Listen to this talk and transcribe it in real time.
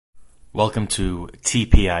Welcome to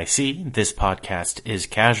TPIC. This podcast is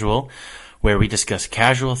casual, where we discuss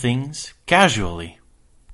casual things casually.